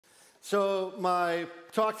So my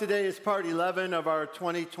talk today is part 11 of our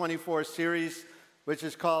 2024 series, which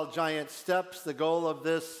is called Giant Steps. The goal of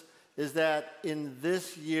this is that in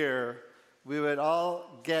this year, we would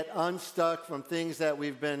all get unstuck from things that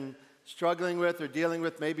we've been struggling with or dealing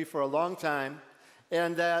with maybe for a long time,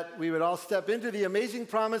 and that we would all step into the amazing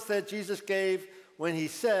promise that Jesus gave when he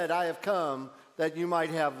said, "I have come that you might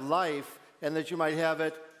have life and that you might have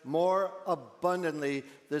it more abundantly."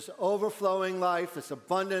 This overflowing life, this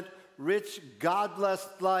abundant, rich,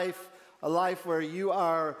 God-blessed life, a life where you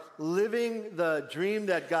are living the dream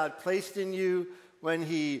that God placed in you when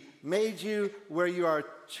he made you, where you are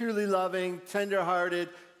truly loving, tender-hearted,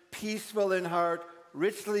 peaceful in heart,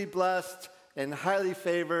 richly blessed, and highly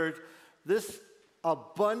favored. This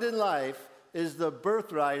abundant life is the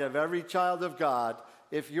birthright of every child of God.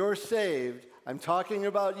 If you're saved, I'm talking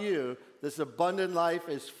about you, this abundant life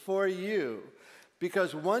is for you.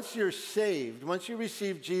 Because once you're saved, once you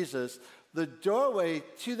receive Jesus, the doorway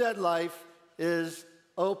to that life is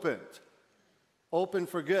opened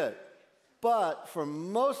for good. But for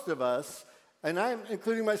most of us, and I'm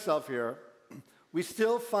including myself here, we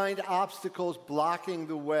still find obstacles blocking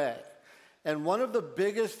the way. And one of the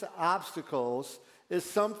biggest obstacles is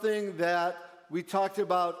something that we talked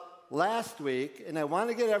about last week, and I want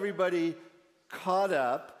to get everybody caught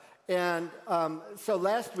up. And so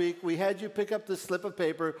last week, we had you pick up this slip of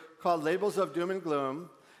paper called Labels of Doom and Gloom,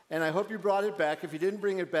 and I hope you brought it back. If you didn't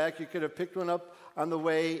bring it back, you could have picked one up on the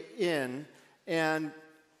way in. And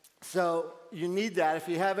so you need that. If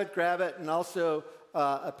you have it, grab it, and also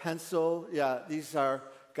a pencil. Yeah, these are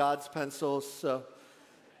God's pencils, so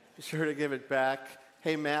be sure to give it back.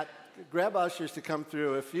 Hey, Matt, grab ushers to come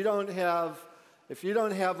through. If you don't have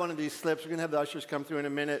one of these slips, we're going to have the ushers come through in a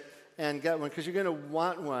minute and get one, because you're going to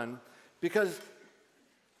want one. Because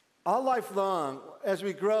all life long, as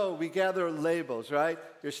we grow, we gather labels, right?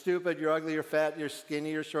 You're stupid, you're ugly, you're fat, you're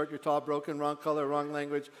skinny, you're short, you're tall, broken, wrong color, wrong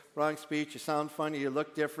language, wrong speech, you sound funny, you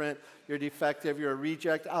look different, you're defective, you're a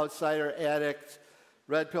reject, outsider, addict,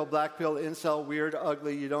 red pill, black pill, incel, weird,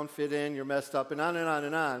 ugly, you don't fit in, you're messed up, and on and on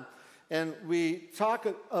and on. And we talk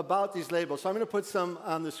about these labels. So I'm going to put some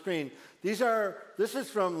on the screen. This is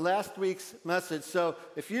from last week's message. So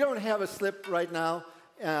if you don't have a slip right now,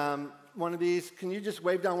 one of these, can you just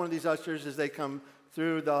wave down one of these ushers as they come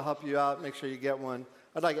through? They'll help you out. Make sure you get one.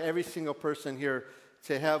 I'd like every single person here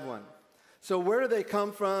to have one. So where do they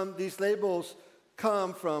come from? These labels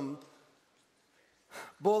come from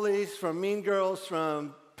bullies, from mean girls,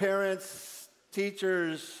 from parents,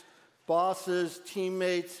 teachers, bosses,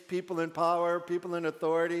 teammates, people in power, people in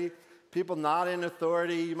authority, people not in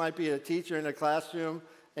authority. You might be a teacher in a classroom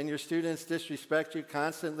and your students disrespect you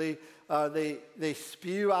constantly. They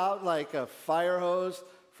spew out like a fire hose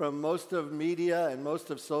from most of media and most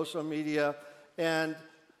of social media. And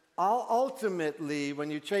ultimately,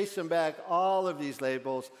 when you trace them back, all of these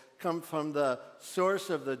labels come from the source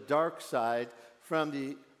of the dark side, from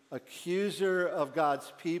the accuser of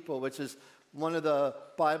God's people, which is one of the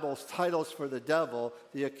Bible's titles for the devil,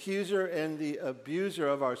 the accuser and the abuser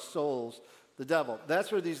of our souls, the devil.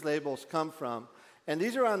 That's where these labels come from. And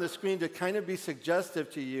these are on the screen to kind of be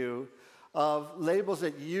suggestive to you of labels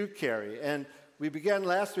that you carry. And we began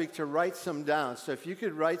last week to write some down. So if you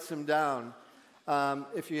could write some down,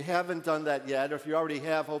 if you haven't done that yet, or if you already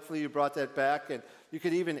have, hopefully you brought that back, and you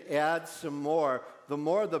could even add some more. The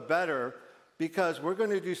more the better, because we're going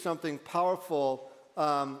to do something powerful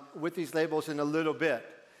with these labels in a little bit.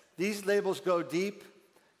 These labels go deep.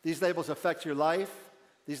 These labels affect your life.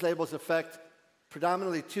 These labels affect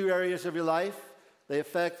predominantly two areas of your life. They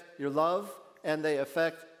affect your love, and they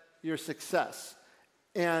affect your success.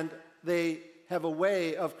 And they have a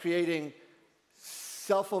way of creating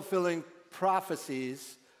self-fulfilling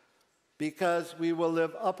prophecies, because we will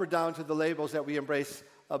live up or down to the labels that we embrace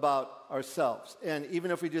about ourselves. And even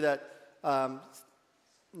if we do that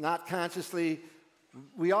not consciously,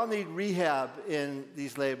 we all need rehab in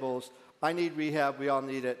these labels. I need rehab. We all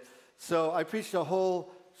need it. So I preached a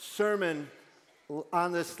whole sermon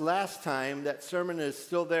on this last time. That sermon is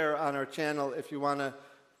still there on our channel if you want to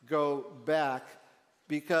go back,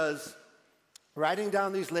 because writing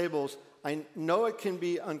down these labels, I know it can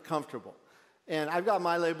be uncomfortable. And I've got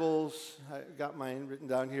my labels. I got mine written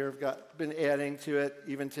down here. I've been adding to it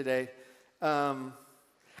even today.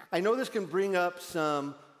 I know this can bring up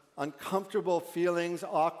some uncomfortable feelings,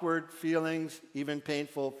 awkward feelings, even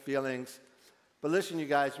painful feelings. But listen, you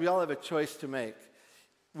guys, we all have a choice to make.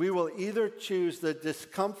 We will either choose the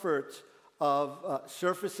discomfort of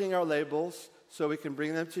surfacing our labels so we can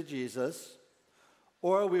bring them to Jesus,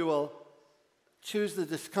 or we will choose the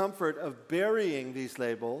discomfort of burying these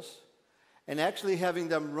labels and actually having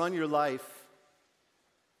them run your life.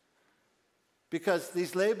 Because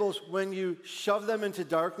these labels, when you shove them into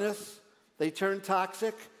darkness, they turn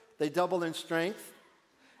toxic, they double in strength,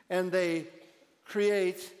 and they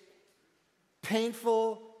create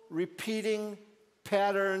painful, repeating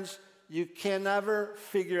patterns you can never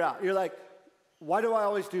figure out. You're like, why do I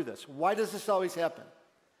always do this? Why does this always happen?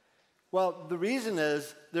 Well, the reason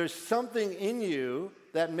is there's something in you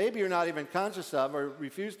that maybe you're not even conscious of or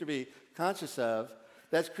refuse to be conscious of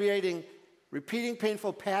that's creating repeating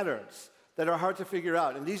painful patterns that are hard to figure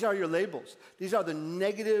out. And these are your labels. These are the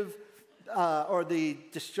negative or the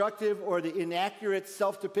destructive or the inaccurate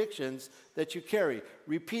self-depictions that you carry.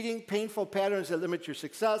 Repeating painful patterns that limit your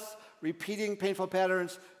success, repeating painful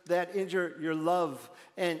patterns that injure your love.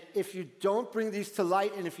 And if you don't bring these to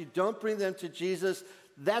light and if you don't bring them to Jesus,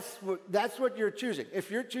 that's what you're choosing.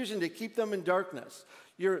 If you're choosing to keep them in darkness,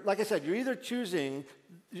 like I said, you're either choosing,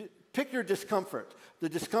 pick your discomfort. The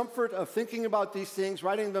discomfort of thinking about these things,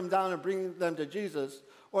 writing them down and bringing them to Jesus,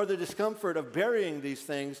 or the discomfort of burying these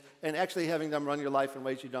things and actually having them run your life in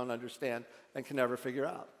ways you don't understand and can never figure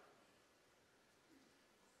out.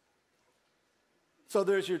 So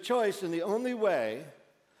there's your choice, and the only way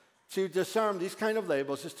to disarm these kind of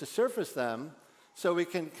labels is to surface them so we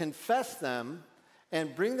can confess them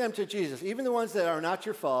and bring them to Jesus. Even the ones that are not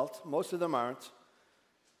your fault, most of them aren't.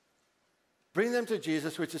 Bring them to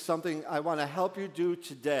Jesus, which is something I want to help you do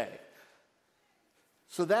today.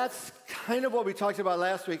 So that's kind of what we talked about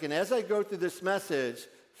last week. And as I go through this message,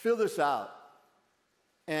 fill this out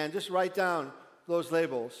and just write down those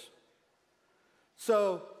labels.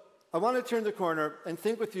 So I want to turn the corner and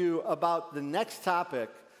think with you about the next topic.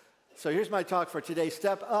 So here's my talk for today.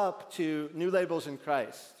 Step up to new labels in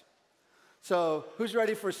Christ. So who's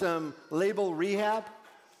ready for some label rehab?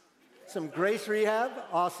 Some grace rehab?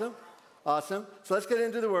 Awesome. Awesome. So let's get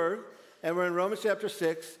into the Word. And we're in Romans chapter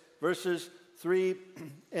 6, verses 3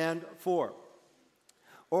 and 4.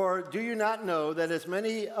 Or do you not know that as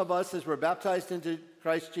many of us as were baptized into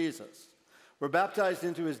Christ Jesus were baptized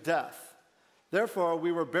into his death? Therefore,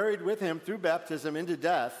 we were buried with him through baptism into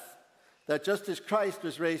death, that just as Christ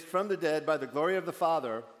was raised from the dead by the glory of the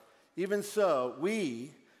Father, even so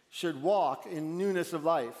we should walk in newness of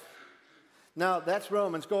life. Now, that's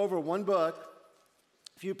Romans. Go over one book,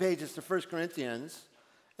 a few pages to 1 Corinthians,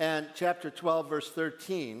 and chapter 12, verse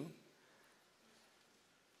 13,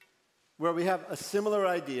 where we have a similar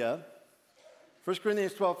idea. 1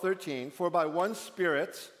 Corinthians 12, 13, for by one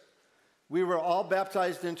Spirit we were all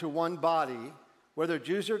baptized into one body, whether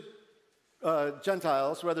Jews or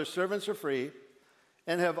Gentiles, whether servants or free,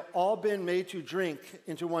 and have all been made to drink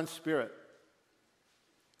into one Spirit.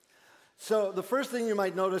 So the first thing you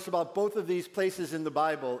might notice about both of these places in the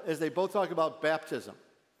Bible is they both talk about baptism.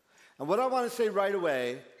 And what I want to say right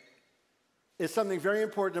away is something very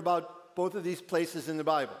important about both of these places in the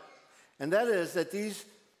Bible. And that is that these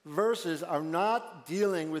verses are not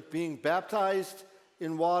dealing with being baptized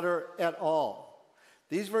in water at all.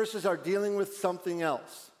 These verses are dealing with something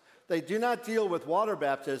else. They do not deal with water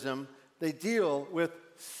baptism. They deal with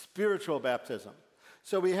spiritual baptism.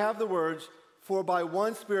 So we have the words, for by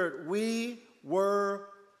one Spirit we were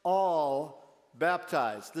all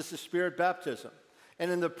baptized. This is Spirit baptism.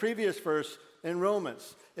 And in the previous verse in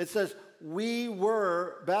Romans, it says, we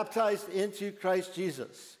were baptized into Christ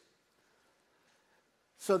Jesus.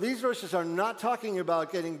 So these verses are not talking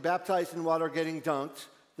about getting baptized in water, getting dunked.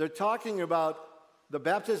 They're talking about the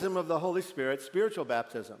baptism of the Holy Spirit, spiritual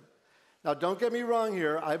baptism. Now, don't get me wrong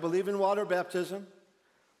here. I believe in water baptism.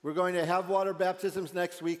 We're going to have water baptisms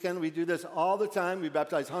next weekend. We do this all the time. We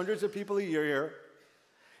baptize hundreds of people a year here.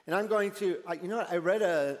 And I'm going to, I read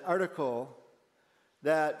an article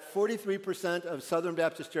that 43% of Southern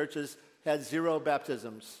Baptist churches had 0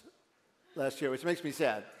 baptisms last year, which makes me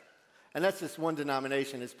sad. And that's just one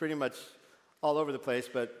denomination. It's pretty much all over the place,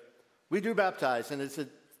 but we do baptize, and it's a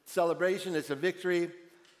celebration, it's a victory.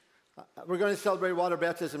 We're going to celebrate water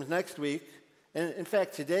baptisms next week. And in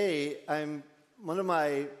fact, today, one of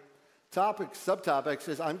my subtopics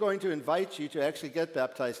is I'm going to invite you to actually get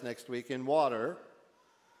baptized next week in water.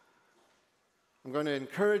 I'm going to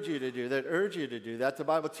encourage you to do that, urge you to do that. The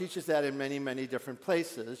Bible teaches that in many, many different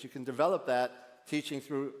places. You can develop that teaching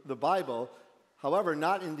through the Bible. However,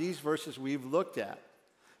 not in these verses we've looked at.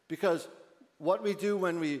 Because what we do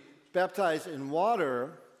when we baptize in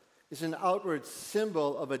water is an outward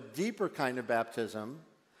symbol of a deeper kind of baptism.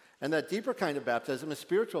 And that deeper kind of baptism is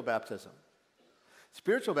spiritual baptism.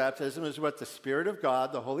 Spiritual baptism is what the Spirit of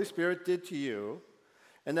God, the Holy Spirit, did to you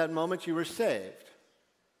in that moment you were saved.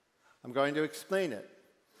 I'm going to explain it,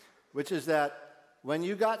 which is that when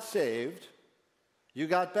you got saved, you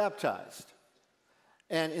got baptized.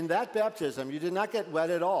 And in that baptism, you did not get wet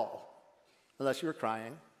at all, unless you were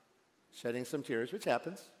crying, shedding some tears, which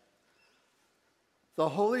happens. The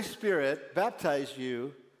Holy Spirit baptized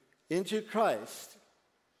you into Christ.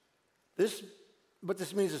 What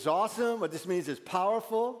this means is awesome. What this means is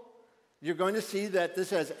powerful. You're going to see that this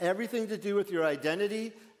has everything to do with your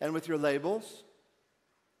identity and with your labels.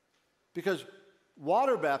 Because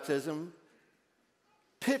water baptism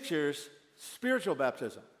pictures spiritual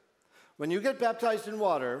baptism. When you get baptized in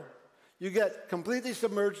water, you get completely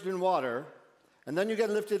submerged in water, and then you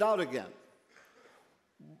get lifted out again.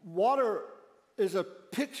 Water is a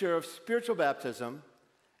picture of spiritual baptism,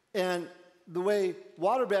 and the way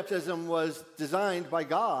water baptism was designed by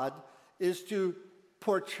God is to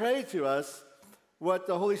portray to us what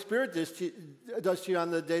the Holy Spirit does to you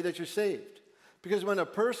on the day that you're saved. Because when a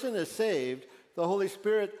person is saved, the Holy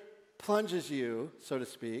Spirit plunges you, so to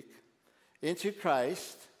speak, into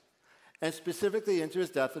Christ, and specifically into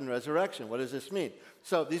his death and resurrection. What does this mean?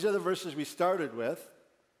 So these are the verses we started with.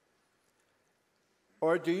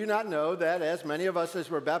 Or do you not know that as many of us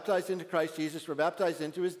as were baptized into Christ Jesus were baptized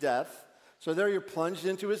into his death? So there you're plunged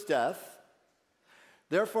into his death.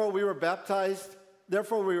 Therefore we were baptized,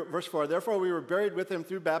 verse 4, therefore we were buried with him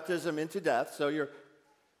through baptism into death. So you're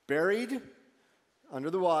buried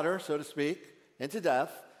under the water, so to speak, into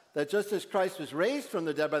death. That just as Christ was raised from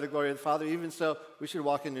the dead by the glory of the Father, even so we should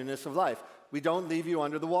walk in newness of life. We don't leave you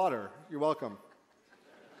under the water. You're welcome.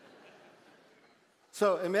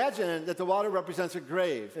 So imagine that the water represents a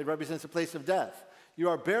grave. It represents a place of death. You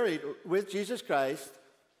are buried with Jesus Christ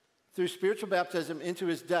through spiritual baptism into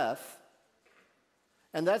his death.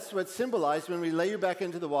 And that's what's symbolized when we lay you back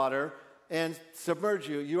into the water and submerge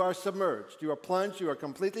you. You are submerged. You are plunged. You are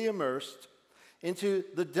completely immersed into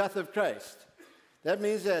the death of Christ. That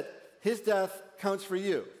means that his death counts for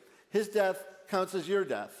you. His death counts as your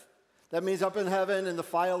death. That means up in heaven, in the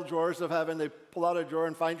file drawers of heaven, they pull out a drawer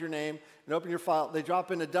and find your name and open your file. They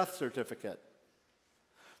drop in a death certificate.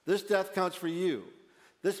 This death counts for you.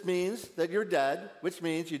 This means that you're dead, which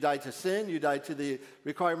means you died to sin, you died to the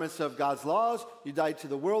requirements of God's laws, you died to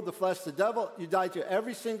the world, the flesh, the devil, you died to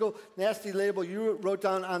every single nasty label you wrote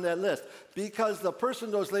down on that list. Because the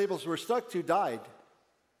person those labels were stuck to died.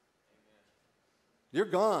 You're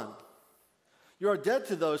gone. You are dead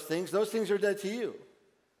to those things. Those things are dead to you.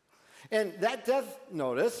 And that death,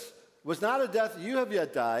 notice, was not a death you have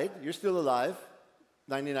yet died. You're still alive,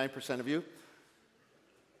 99% of you.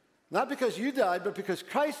 Not because you died, but because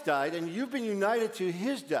Christ died, and you've been united to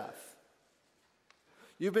his death.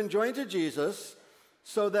 You've been joined to Jesus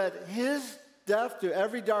so that his death to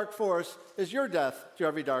every dark force is your death to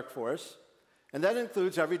every dark force, and that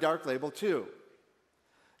includes every dark label too.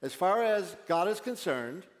 As far as God is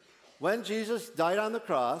concerned, when Jesus died on the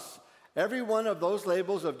cross, every one of those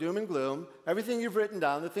labels of doom and gloom, everything you've written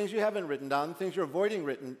down, the things you haven't written down, the things you're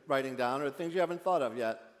avoiding writing down, or the things you haven't thought of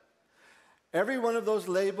yet, every one of those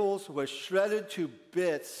labels was shredded to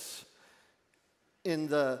bits in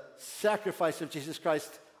the sacrifice of Jesus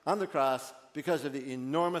Christ on the cross because of the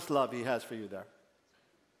enormous love he has for you there.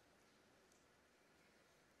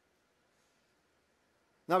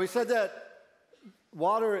 Now, we said that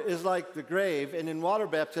water is like the grave, and in water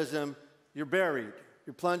baptism, you're buried.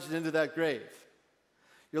 You're plunged into that grave.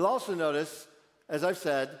 You'll also notice, as I've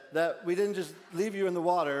said, that we didn't just leave you in the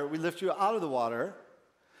water, we lift you out of the water.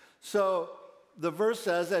 So the verse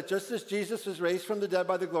says that just as Jesus was raised from the dead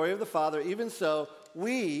by the glory of the Father, even so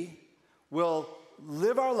we will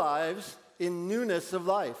live our lives in newness of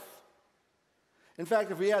life. In fact,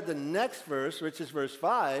 if we add the next verse, which is verse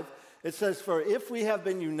 5, it says, for if we have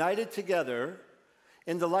been united together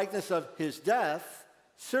in the likeness of his death,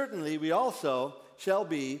 certainly we also shall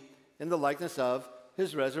be in the likeness of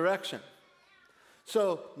his resurrection.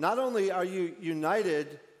 So not only are you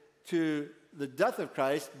united to the death of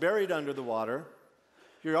Christ, buried under the water,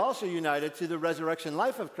 you're also united to the resurrection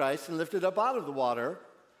life of Christ and lifted up out of the water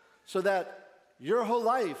so that your whole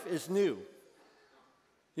life is new.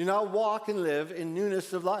 You now walk and live in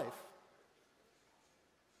newness of life.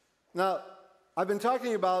 Now, I've been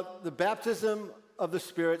talking about the baptism of the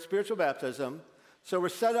Spirit, spiritual baptism, so we're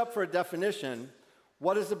set up for a definition.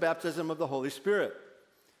 What is the baptism of the Holy Spirit?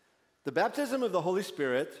 The baptism of the Holy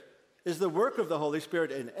Spirit is the work of the Holy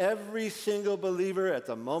Spirit in every single believer at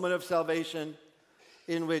the moment of salvation,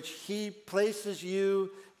 in which he places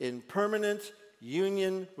you in permanent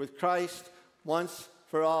union with Christ once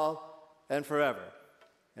for all and forever.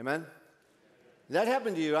 Amen? That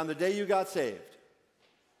happened to you on the day you got saved.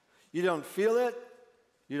 You don't feel it,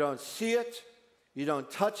 you don't see it, you don't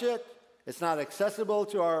touch it. It's not accessible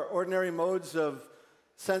to our ordinary modes of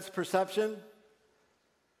sense perception.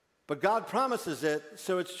 But God promises it,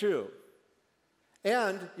 so it's true.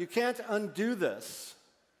 And you can't undo this.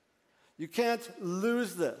 You can't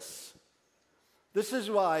lose this. This is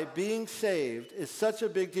why being saved is such a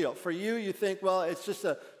big deal. For you, you think, well, it's just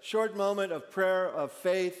a short moment of prayer, of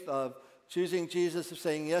faith, of choosing Jesus, of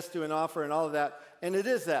saying yes to an offer and all of that. And it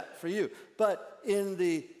is that for you. But in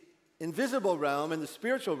the invisible realm, in the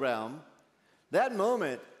spiritual realm, that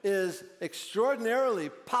moment is extraordinarily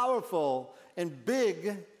powerful and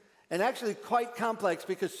big and actually quite complex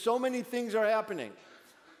because so many things are happening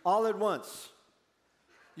all at once.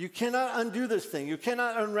 You cannot undo this thing. You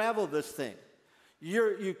cannot unravel this thing.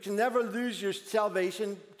 You can never lose your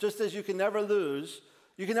salvation, just as you can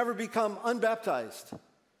never become unbaptized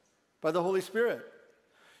by the Holy Spirit.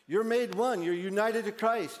 You're made one. You're united to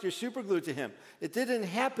Christ. You're superglued to him. It didn't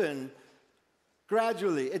happen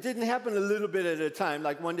gradually. It didn't happen a little bit at a time,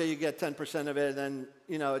 like one day you get 10% of it and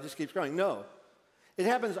then, it just keeps growing. No. It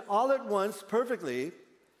happens all at once perfectly.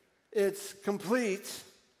 It's complete.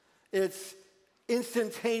 It's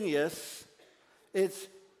instantaneous. It's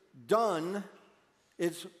done.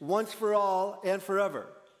 It's once for all and forever.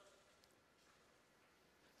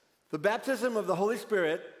 The baptism of the Holy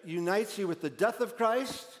Spirit unites you with the death of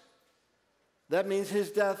Christ. That means his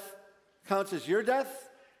death counts as your death.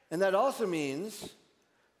 And that also means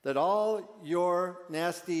that all your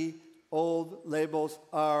nasty old labels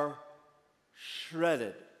are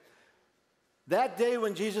shredded. That day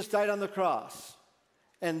when Jesus died on the cross,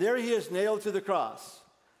 and there he is nailed to the cross,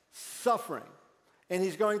 suffering, and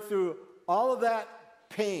he's going through all of that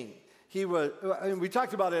pain. We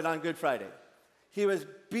talked about it on Good Friday. He was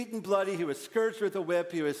beaten bloody, he was scourged with a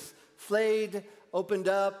whip, he was flayed, opened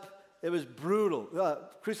up. It was brutal.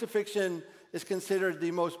 Crucifixion is considered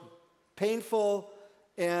the most painful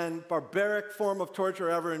and barbaric form of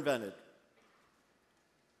torture ever invented.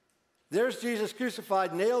 There's Jesus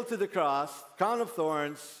crucified, nailed to the cross, crown of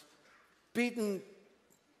thorns, beaten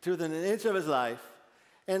to within an inch of his life.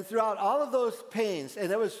 And throughout all of those pains,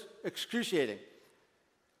 and it was excruciating,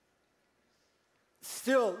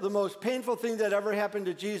 still the most painful thing that ever happened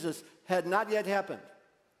to Jesus had not yet happened.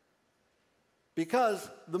 Because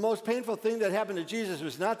the most painful thing that happened to Jesus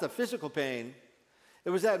was not the physical pain. It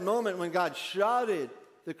was that moment when God shrouded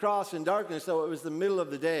the cross in darkness, though it was the middle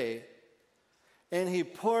of the day, and he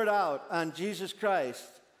poured out on Jesus Christ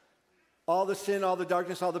all the sin, all the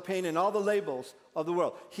darkness, all the pain, and all the labels of the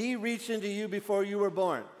world. He reached into you before you were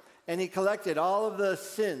born, and he collected all of the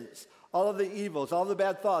sins, all of the evils, all the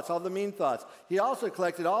bad thoughts, all the mean thoughts. He also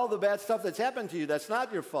collected all the bad stuff that's happened to you that's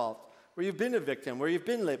not your fault, where you've been a victim, where you've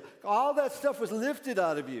been labeled. All that stuff was lifted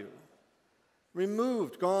out of you,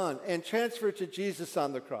 removed, gone, and transferred to Jesus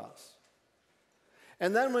on the cross.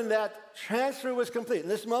 And then when that transfer was complete,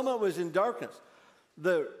 and this moment was in darkness,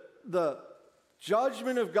 the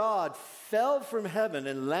judgment of God fell from heaven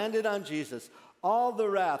and landed on Jesus. All the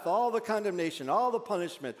wrath, all the condemnation, all the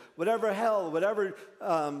punishment, whatever hell, whatever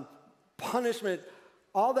punishment,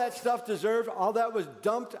 all that stuff deserved, all that was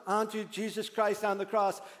dumped onto Jesus Christ on the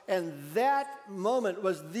cross. And that moment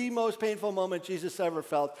was the most painful moment Jesus ever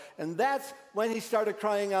felt. And that's when he started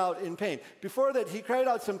crying out in pain. Before that, he cried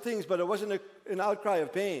out some things, but it wasn't an outcry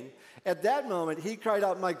of pain. At that moment, he cried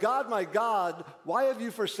out, my God, why have you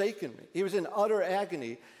forsaken me?" He was in utter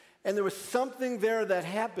agony. And there was something there that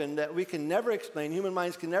happened that we can never explain. Human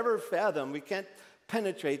minds can never fathom. We can't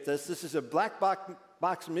penetrate this. This is a black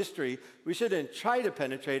box mystery. We shouldn't try to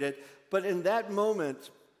penetrate it. But in that moment,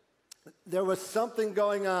 there was something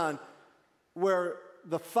going on where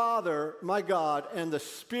the Father, my God, and the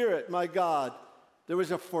Spirit, my God, there was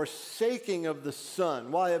a forsaking of the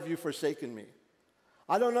Son. Why have you forsaken me?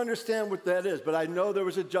 I don't understand what that is, but I know there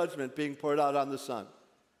was a judgment being poured out on the Son.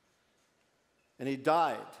 And he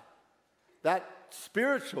died. That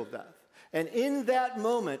spiritual death. And in that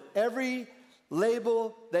moment, every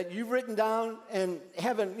label that you've written down and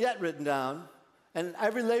haven't yet written down, and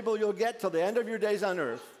every label you'll get till the end of your days on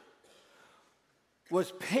earth,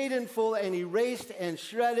 was paid in full and erased and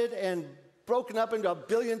shredded and broken up into a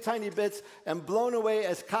billion tiny bits and blown away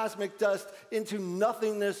as cosmic dust into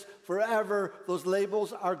nothingness forever. Those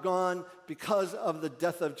labels are gone because of the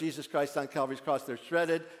death of Jesus Christ on Calvary's cross. They're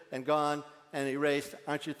shredded and gone and erased.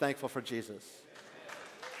 Aren't you thankful for Jesus?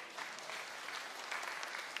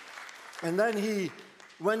 And then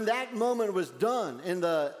when that moment was done and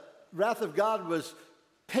the wrath of God was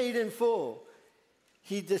paid in full,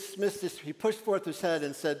 he dismissed this. He pushed forth his head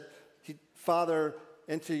and said, "Father,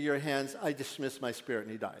 into your hands I dismiss my spirit,"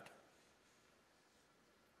 and he died.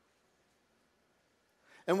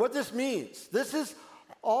 And what this means, this is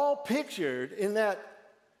all pictured in that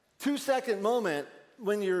 2-second moment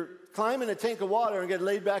when you're climb in a tank of water and get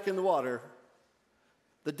laid back in the water,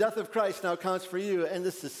 the death of Christ now counts for you. And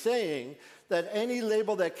this is saying that any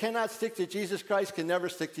label that cannot stick to Jesus Christ can never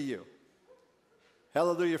stick to you.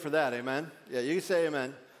 Hallelujah for that, amen? Yeah, you can say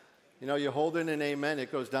amen. You know, you hold in an amen,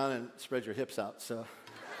 it goes down and spreads your hips out, so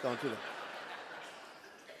don't do that.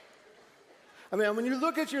 I mean, when you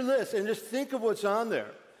look at your list and just think of what's on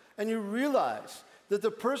there, and you realize that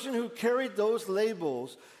the person who carried those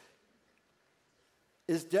labels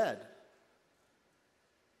is dead.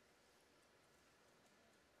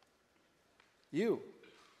 You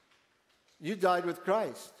died with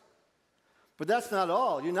Christ. But that's not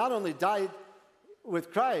all. You not only died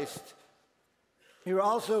with Christ, you were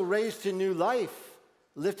also raised to new life,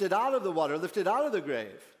 lifted out of the water, lifted out of the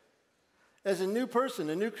grave, as a new person,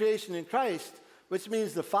 a new creation in Christ, which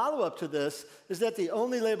means the follow-up to this is that the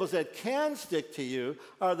only labels that can stick to you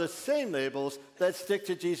are the same labels that stick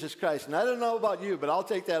to Jesus Christ. And I don't know about you, but I'll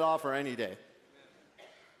take that offer any day.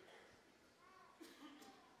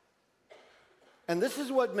 And this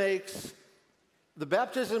is what makes the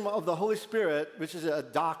baptism of the Holy Spirit, which is a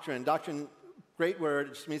doctrine, great word,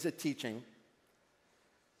 it just means a teaching.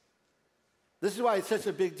 This is why it's such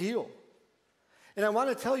a big deal. And I want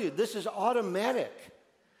to tell you, this is automatic.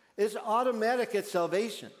 It's automatic at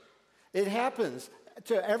salvation. It happens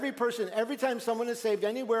to every person, every time someone is saved,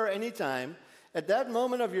 anywhere, anytime. At that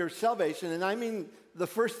moment of your salvation, and I mean the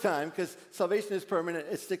first time, because salvation is permanent,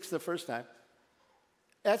 it sticks the first time.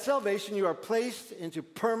 At salvation, you are placed into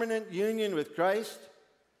permanent union with Christ.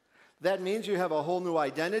 That means you have a whole new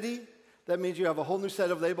identity. That means you have a whole new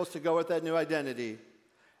set of labels to go with that new identity.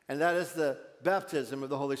 And that is the baptism of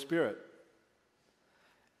the Holy Spirit.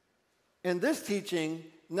 And this teaching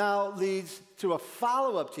now leads to a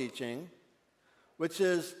follow-up teaching, which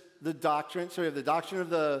is the doctrine. So we have the doctrine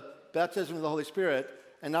of the baptism of the Holy Spirit,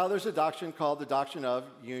 and now there's a doctrine called the doctrine of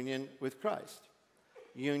union with Christ.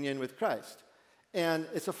 Union with Christ. And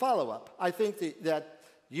it's a follow-up. I think that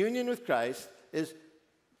union with Christ is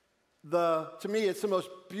to me, it's the most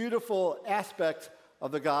beautiful aspect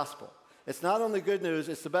of the gospel. It's not only good news,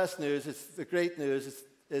 it's the best news, it's the great news,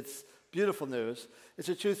 it's beautiful news. It's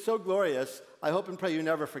a truth so glorious, I hope and pray you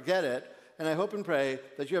never forget it, and I hope and pray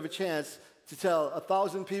that you have a chance to tell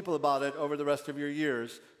 1,000 people about it over the rest of your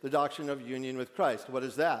years, the doctrine of union with Christ. What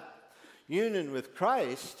is that? Union with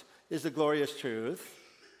Christ is the glorious truth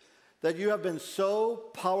that you have been so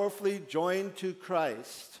powerfully joined to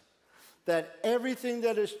Christ that everything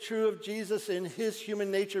that is true of Jesus in his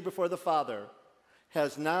human nature before the Father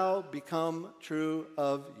has now become true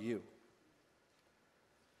of you.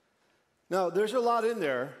 Now, there's a lot in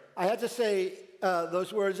there. I had to say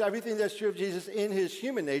those words, everything that's true of Jesus in his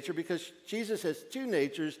human nature, because Jesus has two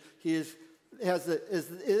natures. He is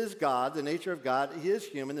God, the nature of God. He is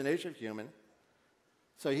human, the nature of human.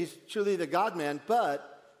 So he's truly the God-man, but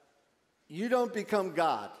you don't become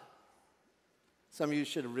God. Some of you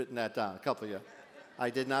should have written that down, a couple of you. I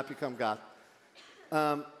did not become God.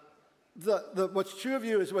 What's true of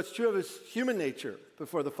you is what's true of his human nature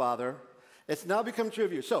before the Father. It's now become true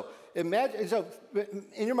of you. So imagine,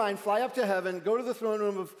 in your mind, fly up to heaven, go to the throne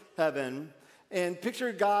room of heaven, and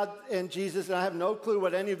picture God and Jesus. And I have no clue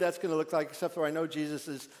what any of that's going to look like, except for I know Jesus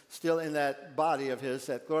is still in that body of his,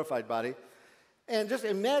 that glorified body. And just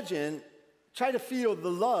imagine, try to feel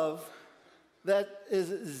the love that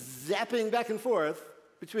is zapping back and forth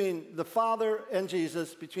between the Father and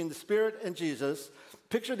Jesus, between the Spirit and Jesus.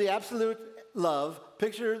 Picture the absolute love.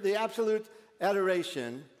 Picture the absolute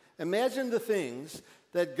adoration. Imagine the things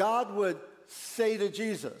that God would say to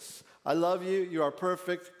Jesus. I love you. You are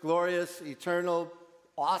perfect, glorious, eternal,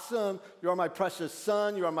 awesome. You are my precious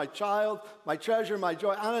son. You are my child, my treasure, my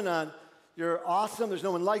joy, on and on. You're awesome. There's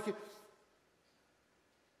no one like you.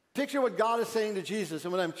 Picture what God is saying to Jesus,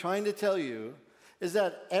 and what I'm trying to tell you is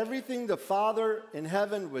that everything the Father in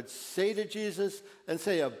heaven would say to Jesus and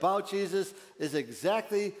say about Jesus is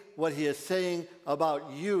exactly what he is saying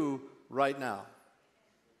about you right now.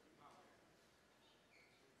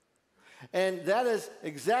 And that is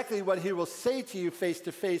exactly what he will say to you face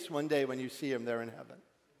to face one day when you see him there in heaven.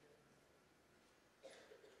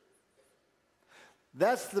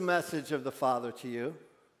 That's the message of the Father to you.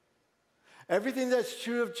 Everything that's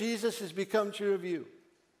true of Jesus has become true of you.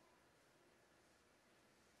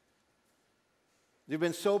 You've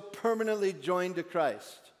been so permanently joined to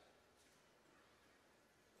Christ.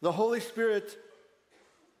 The Holy Spirit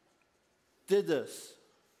did this.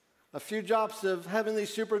 A few drops of heavenly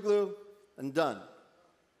superglue and done.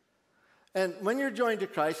 And when you're joined to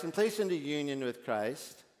Christ and placed into union with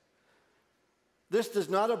Christ, this does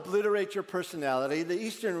not obliterate your personality. The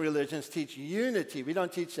Eastern religions teach unity. We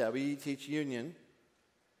don't teach that. We teach union.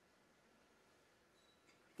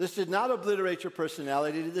 This did not obliterate your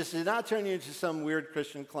personality. This did not turn you into some weird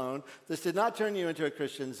Christian clone. This did not turn you into a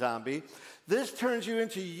Christian zombie. This turns you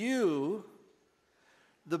into you,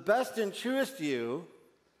 the best and truest you,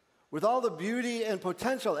 with all the beauty and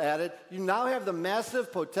potential added. You now have the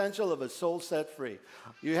massive potential of a soul set free.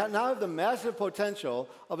 You now have the massive potential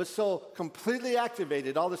of a soul completely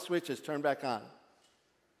activated, all the switches turned back on.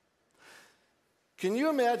 Can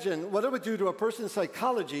you imagine what it would do to a person's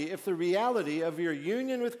psychology if the reality of your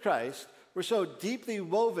union with Christ were so deeply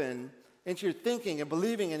woven into your thinking and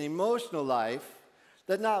believing and emotional life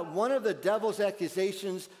that not one of the devil's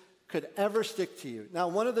accusations could ever stick to you?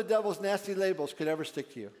 Not one of the devil's nasty labels could ever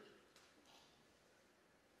stick to you.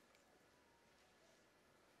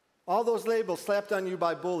 All those labels slapped on you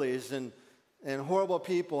by bullies and horrible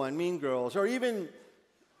people and mean girls, or even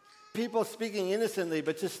people speaking innocently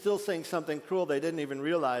but just still saying something cruel they didn't even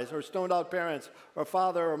realize, or stoned out parents, or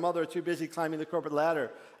father or mother too busy climbing the corporate ladder.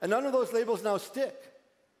 And none of those labels now stick.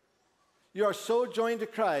 You are so joined to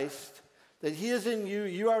Christ that he is in you,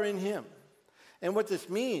 you are in him. And what this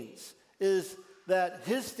means is that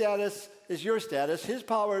his status is your status, his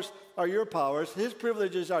powers are your powers, his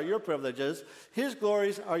privileges are your privileges, his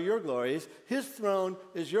glories are your glories, his throne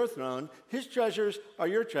is your throne, his treasures are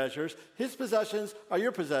your treasures, his possessions are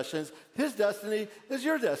your possessions, his destiny is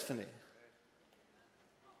your destiny.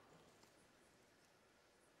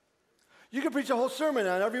 You could preach a whole sermon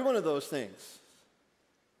on every one of those things.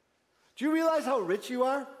 Do you realize how rich you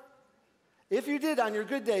are? If you did on your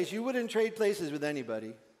good days, you wouldn't trade places with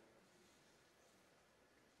anybody.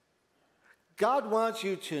 God wants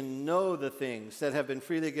you to know the things that have been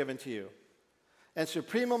freely given to you. And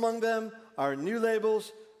supreme among them are new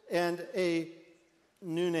labels and a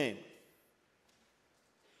new name.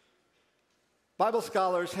 Bible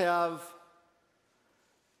scholars have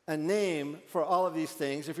a name for all of these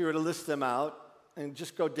things. If you were to list them out and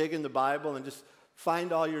just go dig in the Bible and just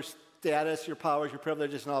find all your status, your powers, your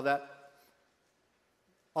privileges, and all that,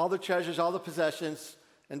 all the treasures, all the possessions,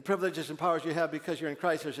 and privileges and powers you have because you're in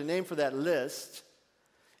Christ, there's a name for that list.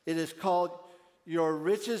 It is called your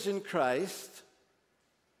riches in Christ.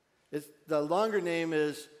 The longer name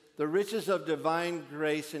is the riches of divine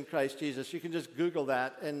grace in Christ Jesus. You can just Google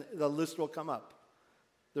that and the list will come up.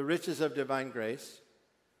 The riches of divine grace.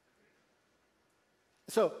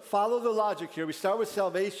 So follow the logic here. We start with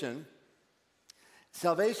salvation.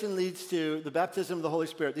 Salvation leads to the baptism of the Holy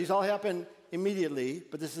Spirit. These all happen immediately,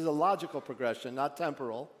 but this is a logical progression, not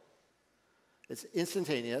temporal. It's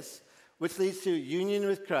instantaneous, which leads to union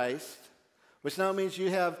with Christ, which now means you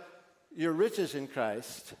have your riches in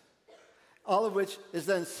Christ, all of which is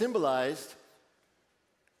then symbolized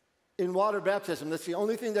in water baptism. That's the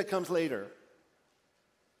only thing that comes later.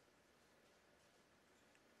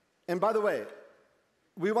 And by the way,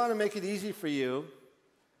 we want to make it easy for you,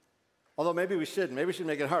 although maybe we shouldn't. Maybe we should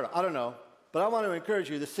make it harder. I don't know. But I want to encourage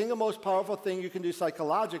you, the single most powerful thing you can do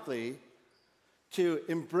psychologically to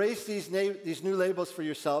embrace these new labels for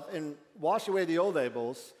yourself and wash away the old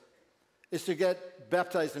labels is to get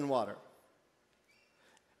baptized in water.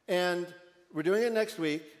 And we're doing it next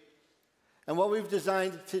week. And what we've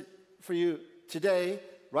designed for you today,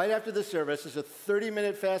 right after the service, is a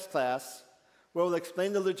 30-minute fast class where we'll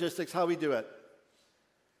explain the logistics, how we do it.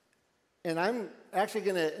 And I'm actually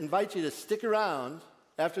going to invite you to stick around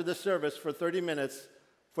after the service for 30 minutes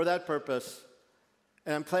for that purpose.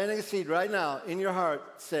 And I'm planting a seed right now in your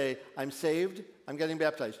heart. Say, I'm saved, I'm getting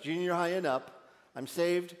baptized. Junior high and up, I'm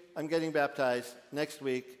saved, I'm getting baptized. Next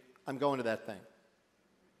week, I'm going to that thing.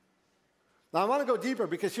 Now, I want to go deeper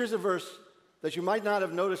because here's a verse that you might not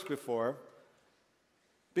have noticed before.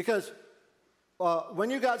 Because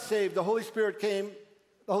when you got saved, the Holy Spirit came,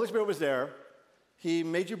 the Holy Spirit was there. He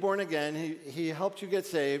made you born again. He helped you get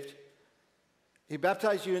saved. He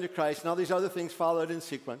baptized you into Christ, and all these other things followed in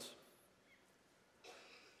sequence.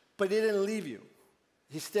 But he didn't leave you.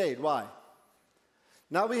 He stayed. Why?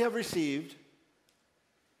 Now we have received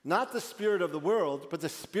not the spirit of the world, but the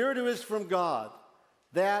Spirit who is from God,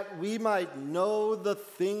 that we might know the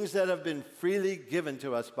things that have been freely given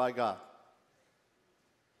to us by God.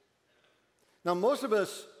 Now, most of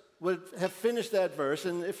us would have finished that verse,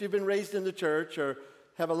 and if you've been raised in the church or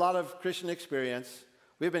have a lot of Christian experience,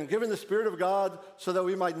 we've been given the Spirit of God so that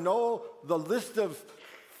we might know the list of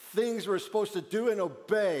things we're supposed to do and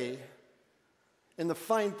obey in the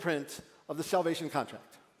fine print of the salvation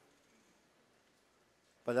contract.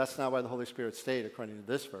 But that's not why the Holy Spirit stayed, according to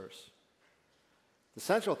this verse. The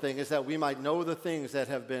central thing is that we might know the things that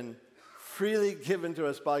have been freely given to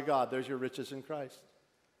us by God. There's your riches in Christ.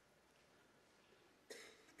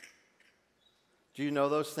 Do you know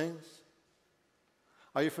those things?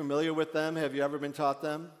 Are you familiar with them? Have you ever been taught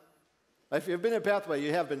them? If you've been at Pathway,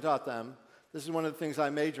 you have been taught them. This is one of the things I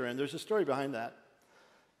major in. There's a story behind that.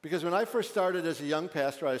 Because when I first started as a young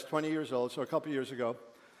pastor, I was 20 years old, so a couple years ago,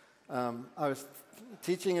 I was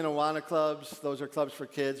teaching in Awana clubs. Those are clubs for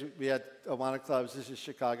kids. We had Awana clubs. This is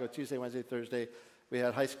Chicago, Tuesday, Wednesday, Thursday. We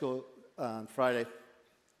had high school on Friday.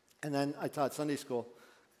 And then I taught Sunday school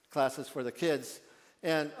classes for the kids.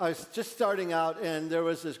 And I was just starting out, and there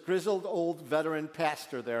was this grizzled old veteran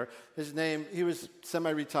pastor there. His name, he was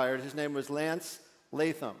semi-retired. His name was Lance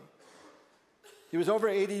Latham. He was over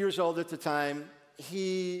 80 years old at the time.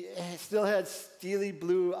 He still had steely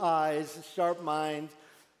blue eyes, sharp mind,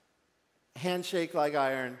 handshake like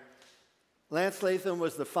iron. Lance Latham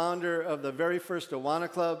was the founder of the very first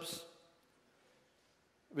Awana clubs,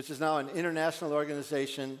 which is now an international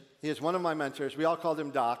organization. He is one of my mentors. We all called him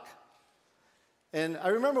Doc. And I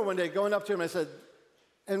remember one day going up to him, I said,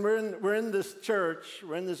 and we're in this church,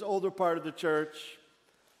 we're in this older part of the church,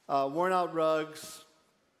 worn out rugs,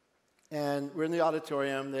 and we're in the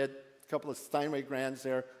auditorium. They had a couple of Steinway grands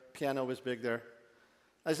there. Piano was big there.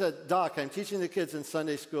 I said, Doc, I'm teaching the kids in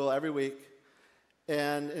Sunday school every week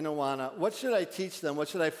and in Awana. What should I teach them? What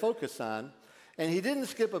should I focus on? And he didn't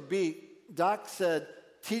skip a beat. Doc said,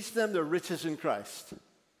 teach them the riches in Christ.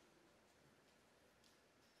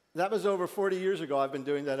 That was over 40 years ago. I've been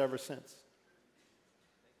doing that ever since.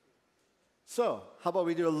 So, how about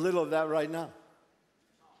we do a little of that right now?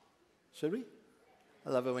 Should we? I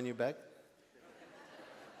love it when you beg.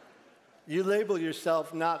 You label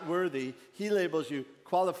yourself not worthy. He labels you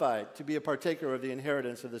qualified to be a partaker of the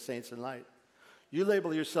inheritance of the saints in light. You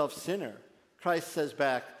label yourself sinner. Christ says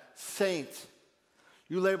back, saint.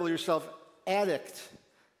 You label yourself addict.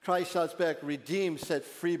 Christ shouts back, redeemed, set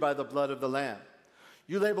free by the blood of the Lamb.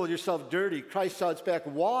 You label yourself dirty. Christ shouts back,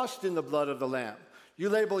 washed in the blood of the Lamb. You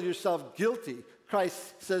label yourself guilty.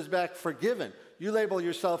 Christ says back, forgiven. You label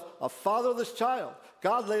yourself a fatherless child.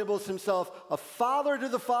 God labels himself a father to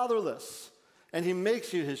the fatherless, and he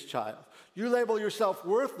makes you his child. You label yourself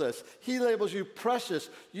worthless. He labels you precious.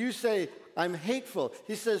 You say, I'm hateful.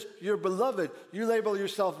 He says, you're beloved. You label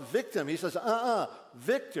yourself victim. He says,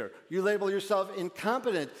 victor. You label yourself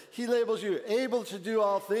incompetent. He labels you able to do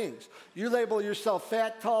all things. You label yourself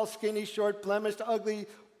fat, tall, skinny, short, blemished, ugly,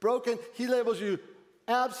 broken. He labels you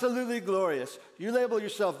absolutely glorious. You label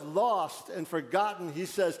yourself lost and forgotten. He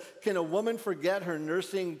says, can a woman forget her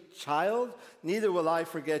nursing child? Neither will I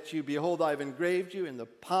forget you. Behold, I've engraved you in the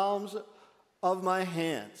palms of my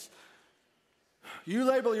hands. You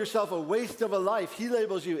label yourself a waste of a life. He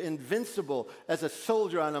labels you invincible as a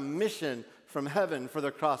soldier on a mission from heaven for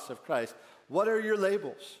the cross of Christ. What are your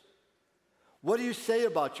labels? What do you say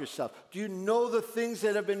about yourself? Do you know the things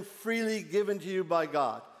that have been freely given to you by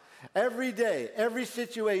God? Every day, every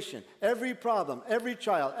situation, every problem, every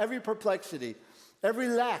trial, every perplexity, every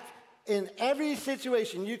lack, in every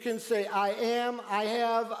situation you can say, I am, I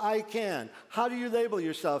have, I can. How do you label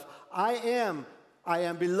yourself? I am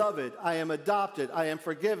beloved, I am adopted, I am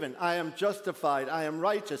forgiven, I am justified, I am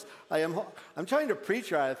righteous, I'm trying to preach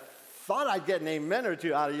here. I thought I'd get an amen or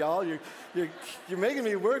two out of y'all. You're making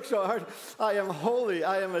me work so hard. I am holy,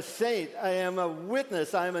 I am a saint, I am a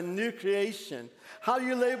witness, I am a new creation. How do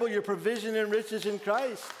you label your provision and riches in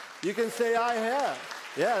Christ? You can say, I have.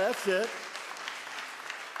 Yeah, that's it.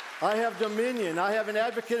 I have dominion. I have an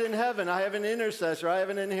advocate in heaven. I have an intercessor. I have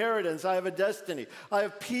an inheritance. I have a destiny. I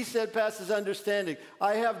have peace that passes understanding.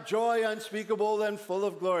 I have joy unspeakable and full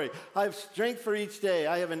of glory. I have strength for each day.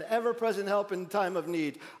 I have an ever-present help in time of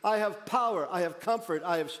need. I have power. I have comfort.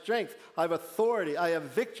 I have strength. I have authority. I have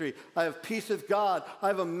victory. I have peace with God. I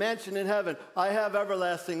have a mansion in heaven. I have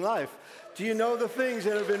everlasting life. Do you know the things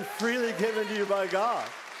that have been freely given to you by God?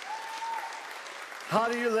 How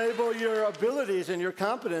do you label your abilities and your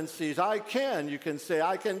competencies? You can say,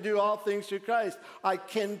 I can do all things through Christ. I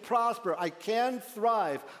can prosper. I can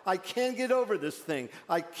thrive. I can get over this thing.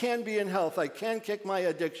 I can be in health. I can kick my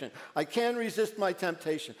addiction. I can resist my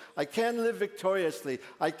temptation. I can live victoriously.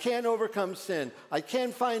 I can overcome sin. I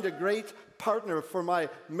can find a great partner for my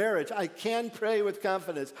marriage. I can pray with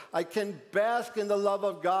confidence. I can bask in the love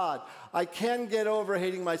of God. I can get over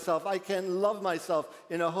hating myself. I can love myself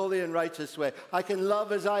in a holy and righteous way. I can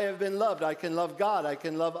love as I have been loved. I can love God. I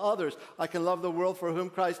can love others. I can love the world for whom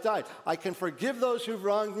Christ died. I can forgive those who've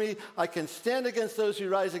wronged me. I can stand against those who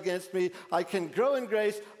rise against me. I can grow in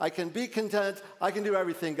grace. I can be content. I can do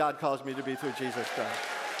everything God calls me to be through Jesus Christ.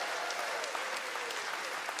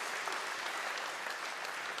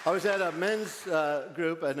 I was at a men's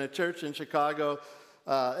group in a church in Chicago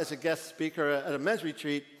as a guest speaker at a men's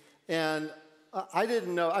retreat, and I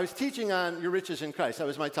didn't know. I was teaching on your riches in Christ. That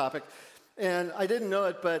was my topic. And I didn't know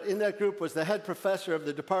it, but in that group was the head professor of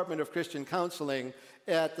the Department of Christian Counseling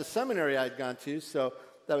at the seminary I'd gone to. So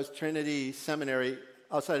that was Trinity Seminary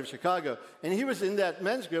outside of Chicago. And he was in that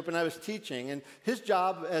men's group, and I was teaching. And his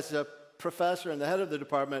job as a professor and the head of the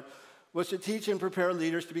department was to teach and prepare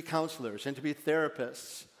leaders to be counselors and to be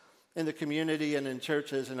therapists in the community and in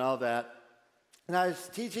churches and all that. And I was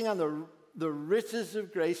teaching on the riches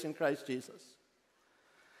of grace in Christ Jesus.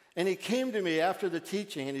 And he came to me after the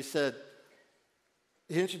teaching, and he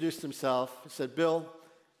introduced himself. He said, Bill,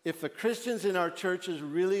 if the Christians in our churches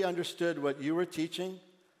really understood what you were teaching,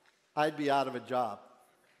 I'd be out of a job.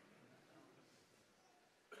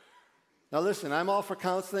 Now listen, I'm all for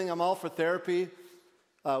counseling. I'm all for therapy.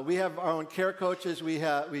 We have our own care coaches. We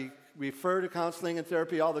refer to counseling and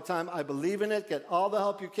therapy all the time. I believe in it. Get all the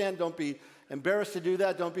help you can. Don't be embarrassed to do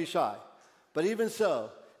that. Don't be shy. But even so,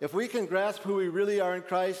 if we can grasp who we really are in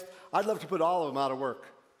Christ, I'd love to put all of them out of work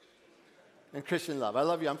in Christian love. I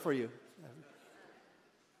love you. I'm for you.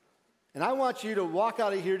 And I want you to walk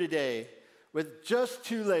out of here today with just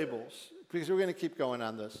 2 labels, because we're going to keep going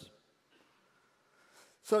on this.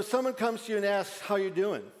 So if someone comes to you and asks how you're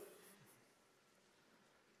doing,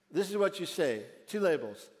 this is what you say. 2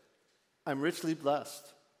 labels. I'm richly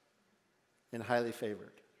blessed and highly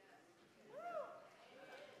favored.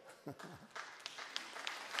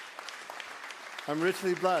 I'm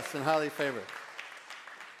richly blessed and highly favored.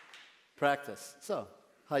 Practice. So,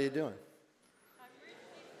 how you doing? I'm richly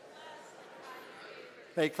blessed and highly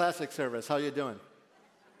favored. Hey, classic service, how you doing?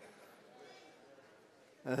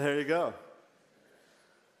 And there you go.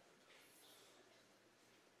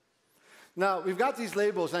 Now, we've got these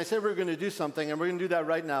labels, and I said we were going to do something, and we're going to do that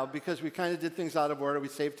right now because we kind of did things out of order. We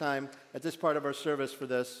saved time at this part of our service for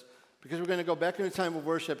this because we're going to go back into time of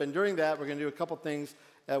worship, and during that, we're going to do a couple things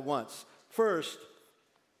at once. First,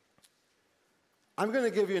 I'm going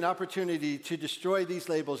to give you an opportunity to destroy these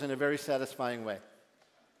labels in a very satisfying way.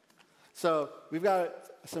 So we've got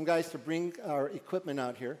some guys to bring our equipment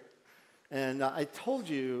out here, and I told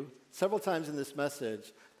you several times in this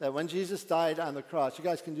message that when Jesus died on the cross, you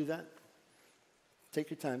guys can do that? Take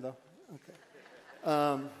your time, though.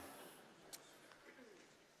 Okay.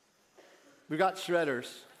 We got shredders.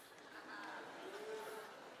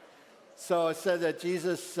 So it said that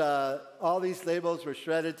Jesus, all these labels were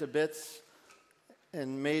shredded to bits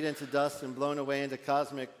and made into dust and blown away into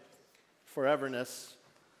cosmic foreverness.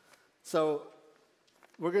 So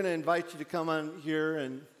we're going to invite you to come on here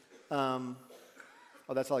and,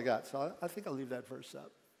 that's all I got. So I think I'll leave that verse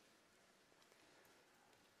up.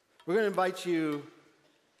 We're going to invite you.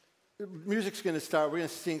 Music's going to start. We're going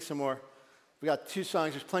to sing some more. We got 2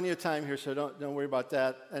 songs. There's plenty of time here, so don't worry about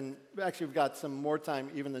that. And actually, we've got some more time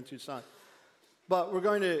even than 2 songs. But we're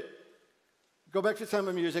going to go back to time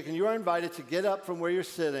of music, and you are invited to get up from where you're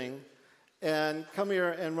sitting and come here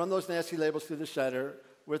and run those nasty labels through the shredder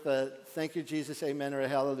with a thank you, Jesus, amen, or a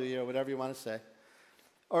hallelujah, or whatever you want to say.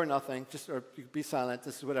 Or nothing, or you be silent,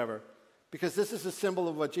 this is whatever. Because this is a symbol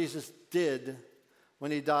of what Jesus did when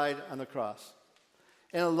he died on the cross.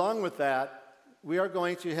 And along with that, we are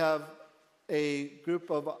going to have a group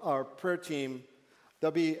of our prayer team.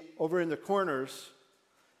 They'll be over in the corners.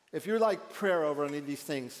 If you like prayer over any of these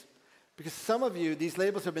things, because some of you, these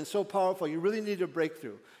labels have been so powerful, you really need a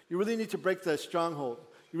breakthrough. You really need to break the stronghold.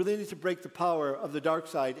 You really need to break the power of the dark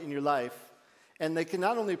side in your life. And they can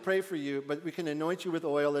not only pray for you, but we can anoint you with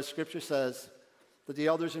oil, as Scripture says, that the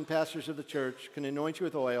elders and pastors of the church can anoint you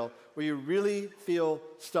with oil where you really feel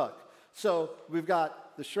stuck. So we've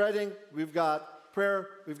got the shredding, we've got prayer,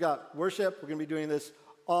 we've got worship. We're going to be doing this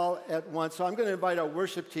all at once. So I'm going to invite our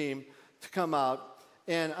worship team to come out.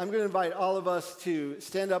 And I'm going to invite all of us to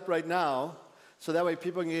stand up right now so that way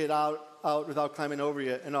people can get out without climbing over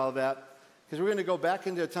you and all of that. Because we're going to go back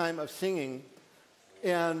into a time of singing.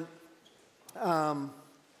 And you're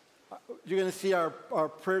going to see our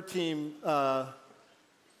prayer team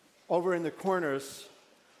over in the corners,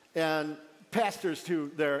 and pastors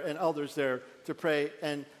too there, and elders there to pray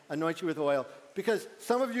and anoint you with oil. Because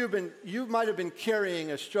some of you might have been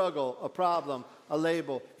carrying a struggle, a problem, a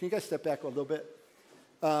label. Can you guys step back a little bit?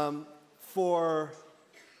 For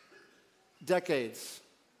decades.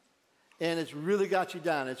 And it's really got you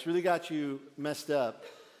down. It's really got you messed up.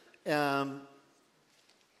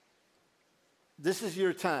 This is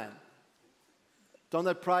your time. Don't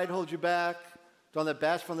let pride hold you back. Don't let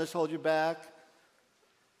bashfulness hold you back.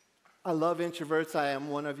 I love introverts. I am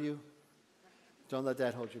one of you. Don't let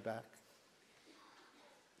that hold you back.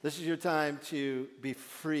 This is your time to be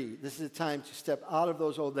free. This is the time to step out of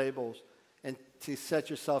those old labels and to set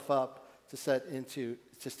yourself up to step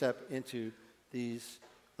into these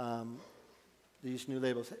these new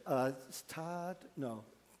labels. It's Todd? No.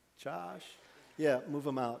 Josh? Yeah, move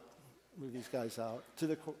them out. Move these guys out to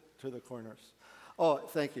the corners. Oh,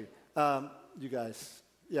 thank you. You guys.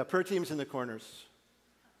 Yeah, prayer team's in the corners.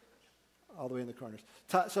 All the way in the corners.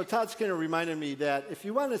 So Todd Skinner reminded me that if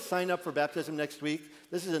you want to sign up for baptism next week,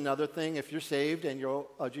 this is another thing. If you're saved and you're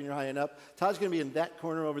junior high and up, Todd's going to be in that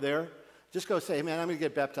corner over there. Just go say, hey, man, I'm going to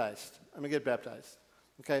get baptized. I'm going to get baptized.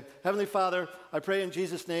 Okay? Heavenly Father, I pray in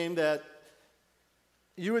Jesus' name that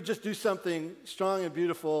you would just do something strong and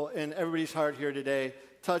beautiful in everybody's heart here today.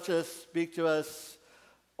 Touch us, speak to us,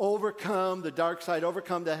 overcome the dark side,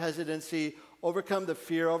 overcome the hesitancy, overcome the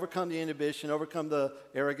fear, overcome the inhibition, overcome the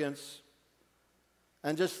arrogance.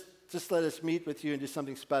 And just let us meet with you and do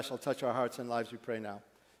something special. Touch our hearts and lives, we pray now.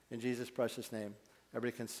 In Jesus' precious name.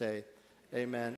 Everybody can say amen.